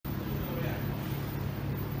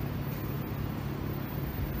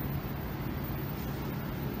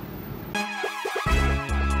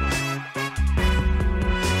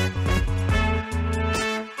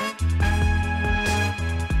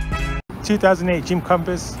2008 Jeep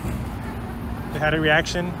Compass. It had a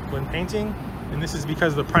reaction when painting, and this is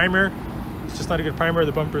because the primer, it's just not a good primer.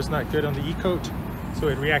 The bumper is not good on the E-coat, so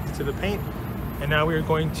it reacted to the paint. And now we are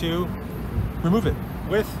going to remove it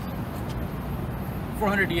with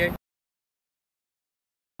 400 DA.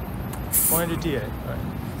 400 DA. All right.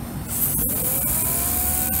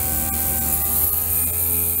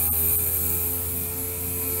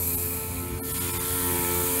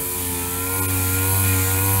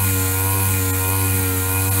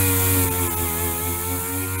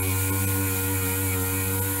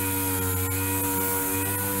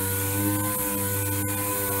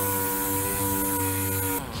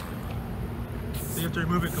 You have to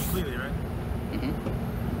remove it completely, right?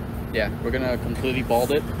 Mm-hmm. Yeah, we're gonna completely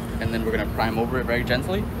bald it, and then we're gonna prime over it very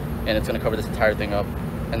gently, and it's gonna cover this entire thing up,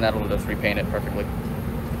 and that'll just repaint it perfectly.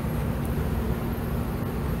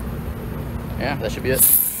 Yeah, that should be it.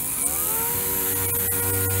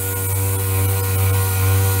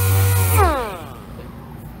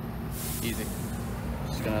 Easy.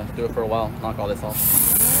 Just gonna do it for a while, knock all this off.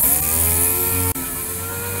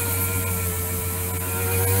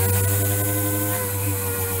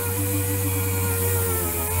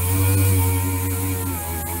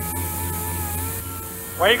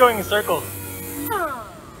 Why are you going in circles?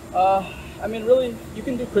 I mean, really, you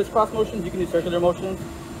can do crisscross motions, you can do circular motions.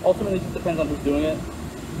 Ultimately, it just depends on who's doing it.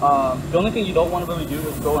 The only thing you don't want to really do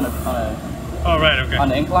is go on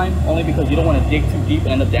an incline, only because you don't want to dig too deep and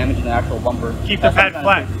end up damaging the actual bumper. Keep the pad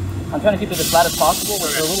flat. I'm trying to keep it as flat as possible, but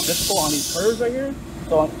it's a little difficult on these curves right here.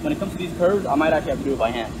 So when it comes to these curves, I might actually have to do it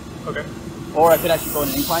by hand. Okay. Or I could actually go on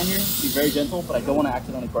an incline here, be very gentle, but I don't want to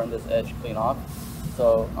accidentally burn this edge clean off.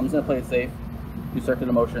 So I'm just going to play it safe. Do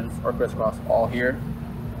circular motions or crisscross all here,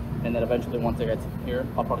 and then eventually once I get here,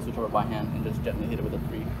 I'll probably switch over by hand and just gently hit it with a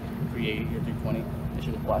 380 or 320. It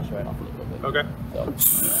should just blast right off really quickly. Okay. So.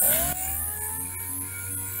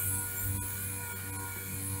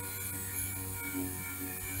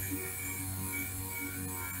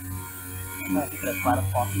 I'm trying to keep it as flat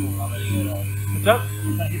as possible without letting it. What's up?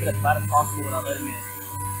 I'm trying to keep it as flat as possible without letting it,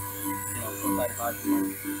 go side to side too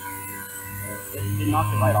much. It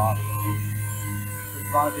knocks it right off.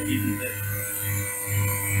 As long as it evens it.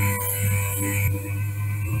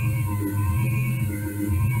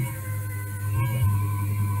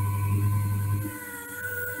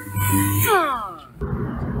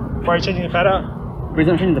 Why are you changing the pad out? The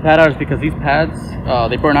reason I'm changing the pad out is because these pads,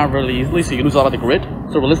 they burn out really easily, so you lose a lot of the grit.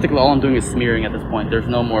 So realistically, all I'm doing is smearing at this point. There's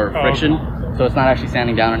no more friction, so it's not actually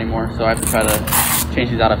sanding down anymore. So I have to try to change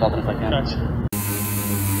these out as often as I can. Gotcha.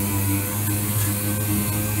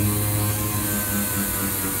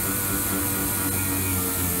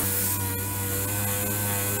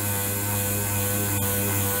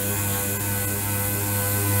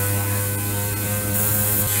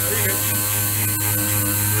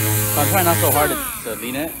 I'm trying not so hard to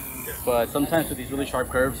lean it, but sometimes with these really sharp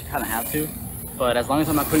curves, you kind of have to. But as long as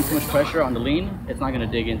I'm not putting too much pressure on the lean, it's not going to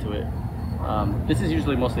dig into it. This is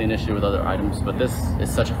usually mostly an issue with other items, but this is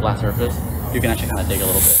such a flat surface, you can actually kind of dig a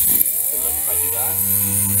little bit. So like if I do that,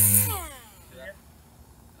 see that?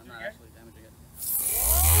 I'm not actually damaging it.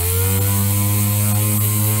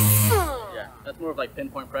 Yeah, that's more of like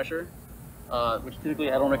pinpoint pressure. Which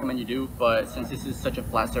typically I don't recommend you do, but since this is such a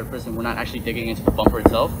flat surface and we're not actually digging into the bumper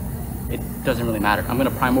itself, it doesn't really matter. I'm going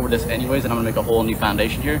to prime over this anyways, and I'm going to make a whole new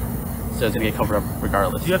foundation here, so it's going to get covered up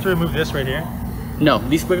regardless. Do you have to remove this right here? No,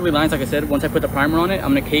 these squiggly lines, like I said, once I put the primer on it,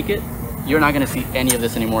 I'm going to cake it. You're not going to see any of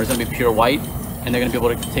this anymore. It's going to be pure white, and they're going to be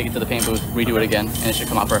able to take it to the paint booth, redo it again, and it should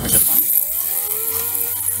come out perfect this time.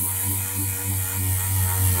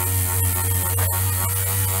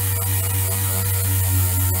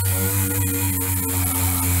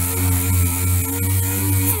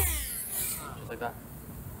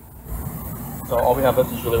 So all we have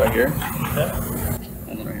left is really right here,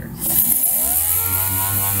 and then right here.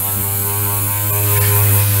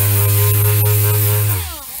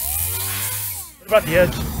 What about the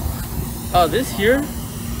edge? This here,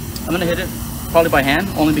 I'm gonna hit it probably by hand,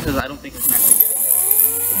 only because I don't think it's actually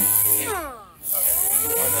get in there.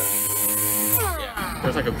 Yeah,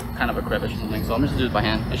 there's like a kind of a crevice or something, so I'm just gonna do it by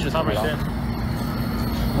hand. It should just come right off.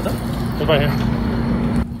 What's up? What by hand?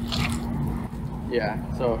 Yeah,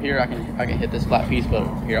 so here I can hit this flat piece, but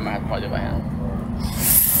here I'm gonna have to probably do it by hand.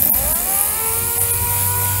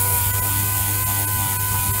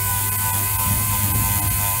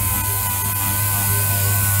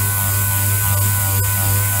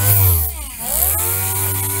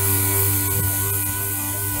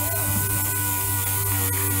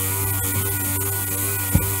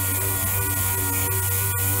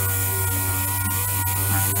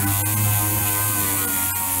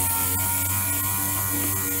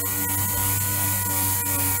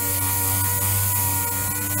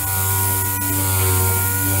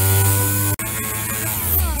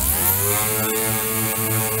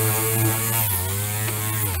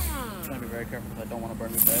 want to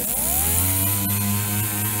burn this bed.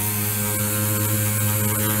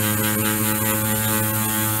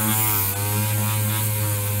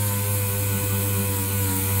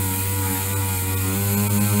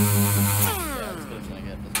 Yeah, that's good as gonna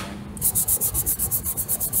get at this point.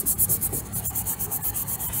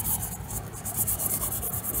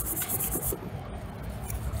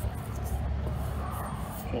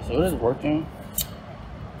 Okay, so it is working.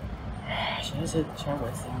 Should I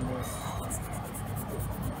wet sand this?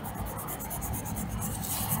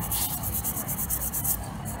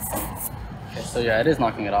 Okay, so yeah, it is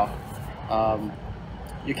knocking it off.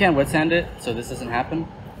 You can't wet sand it, so this doesn't happen.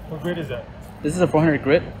 What grit is that? This is a 400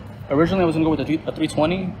 grit. Originally I was gonna go with a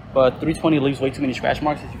 320, but 320 leaves way too many scratch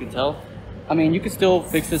marks, as you can tell. I mean, you could still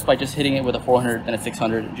fix this by just hitting it with a 400 and a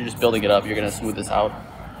 600. You're just building it up, you're gonna smooth this out.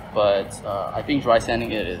 But I think dry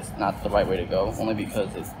sanding it is not the right way to go, only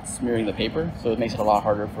because it's smearing the paper, so it makes it a lot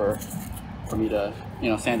harder for me to, you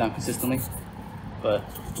know, sand down consistently. But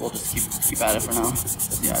we'll just keep at it for now.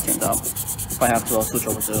 Yeah, it turns out if I have to, I'll switch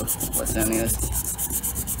over to wet sanding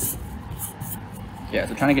this. Yeah,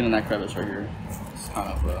 so trying to get in that crevice right here is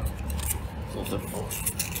kind of a little difficult.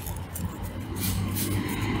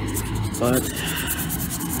 But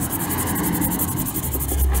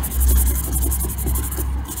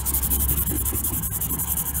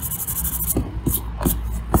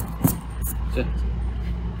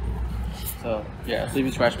so yeah, it's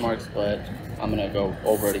leaving scratch marks, but I'm gonna go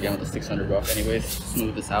over it again with the 600 rough anyways,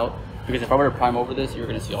 smooth this out. Because if I were to prime over this, you're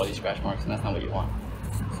gonna see all these scratch marks, and that's not what you want.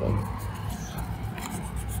 So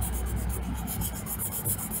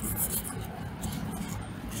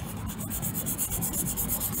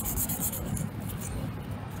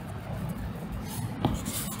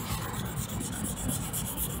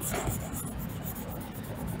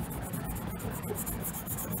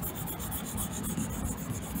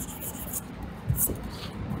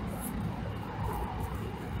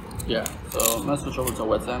yeah, so I'm gonna switch over to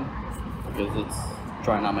wet sand because it's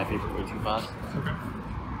drying out my paper way too fast. Okay.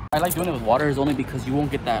 I like doing it with water is only because you won't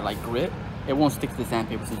get that like grit. It won't stick to the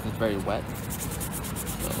sandpaper since it's very wet.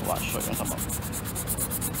 So watch, show you what I'm talking about.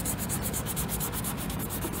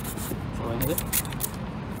 So I hit it.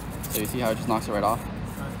 So you see how it just knocks it right off?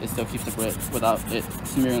 It still keeps the grit without it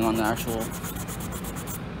smearing on the actual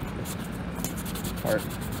part.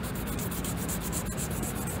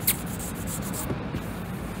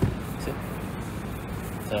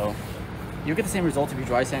 So you get the same result if you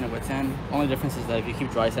dry sand and wet sand. Only difference is that if you keep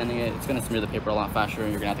dry sanding it, it's gonna smear the paper a lot faster, and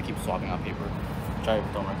you're gonna have to keep swapping out paper, which I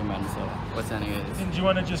don't recommend. So wet sanding it is. And do you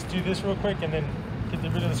want to just do this real quick and then get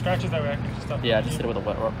rid of the scratches? That way I can just stop. Yeah, just hit it with a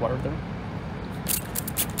wet water there.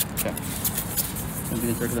 Okay. Maybe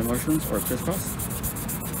in circular motions or crisscross.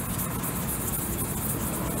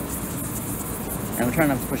 And I'm trying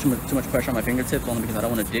not to push too much pressure on my fingertips, only because I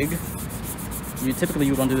don't want to dig. Typically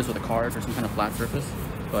you would want to do this with a card or some kind of flat surface,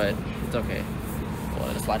 but it's okay. We'll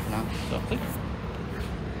let it slide for now.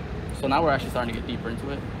 So now we're actually starting to get deeper into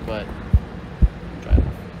it, but try it.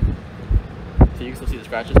 So you can still see the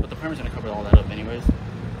scratches, but the primer's going to cover all that up anyways.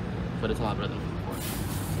 But it's a lot better than before.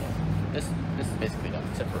 So this is basically done,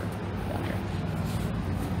 except for down here.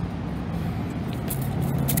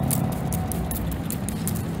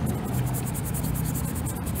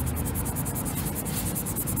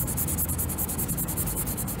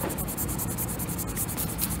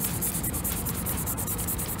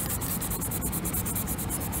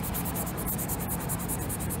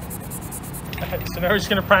 So now we're just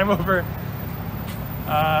gonna prime over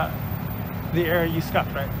the area you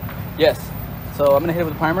scuffed, right? Yes. So I'm gonna hit it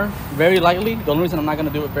with a primer very lightly. The only reason I'm not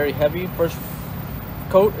gonna do it very heavy first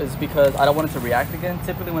coat is because I don't want it to react again.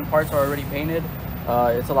 Typically when parts are already painted,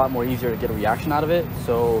 it's a lot more easier to get a reaction out of it.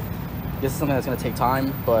 So this is something that's gonna take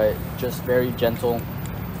time, but just very gentle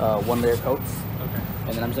one layer coats. Okay.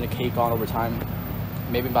 And then I'm just gonna cake on over time.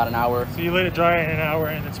 Maybe about an hour. So you let it dry in an hour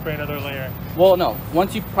and then spray another layer? Well, no.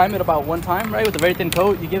 Once you prime it about one time, right, with a very thin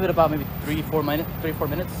coat, you give it about maybe 3-4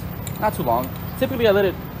 minutes. Not too long. Typically,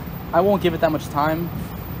 I won't give it that much time,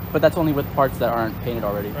 but that's only with parts that aren't painted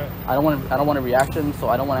already. Right. I don't want a reaction, so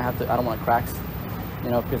I don't want cracks. You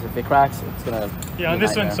know, because if it cracks, it's gonna. Yeah, on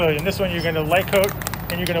this one. So in this one, you're gonna light coat,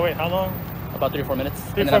 and you're gonna wait how long? About 3 or 4 minutes,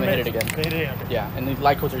 3 and or then 4 I'm gonna hit minutes. it again. Hit it again. Okay. Yeah, and the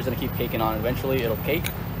light coats are just gonna keep caking on. Eventually, it'll cake,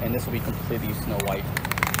 and this will be completely snow white.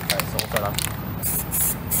 Alright, so we'll start off.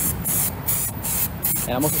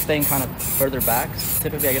 And I'm also staying kind of further back.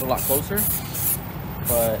 Typically I get a lot closer,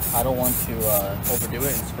 but I don't want to overdo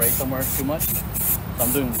it and spray somewhere too much. So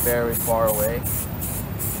I'm doing very far away.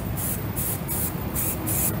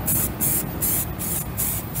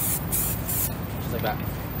 Just like that.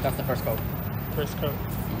 That's the first coat. First coat.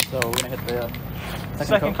 So we're gonna hit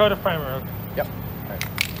Second coat of primer. Okay. Yep.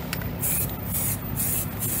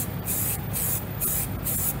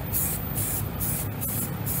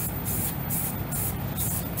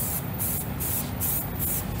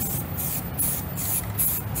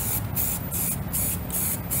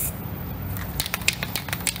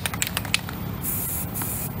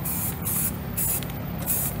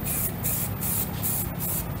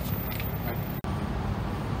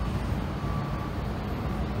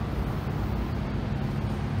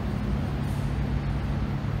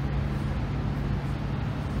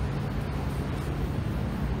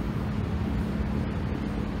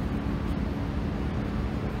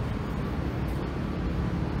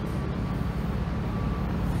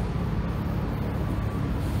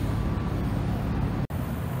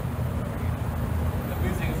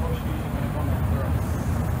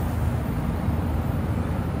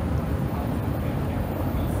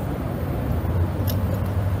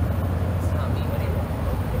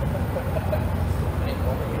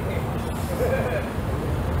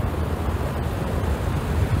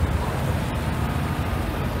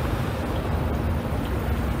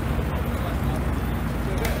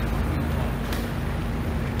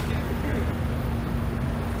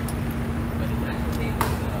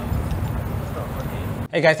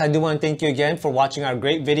 Hey guys, I do want to thank you again for watching our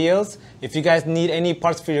great videos. If you guys need any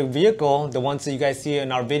parts for your vehicle, the ones that you guys see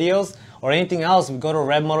in our videos, or anything else, go to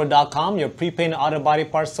ReveMoto.com, your pre-painted auto body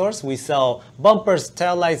parts source. We sell bumpers,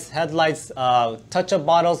 taillights, headlights, touch-up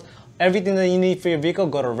bottles, everything that you need for your vehicle.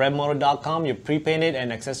 Go to ReveMoto.com, your pre-painted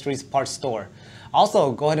and accessories parts store.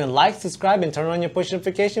 Also, go ahead and like, subscribe, and turn on your push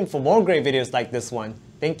notification for more great videos like this one.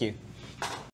 Thank you.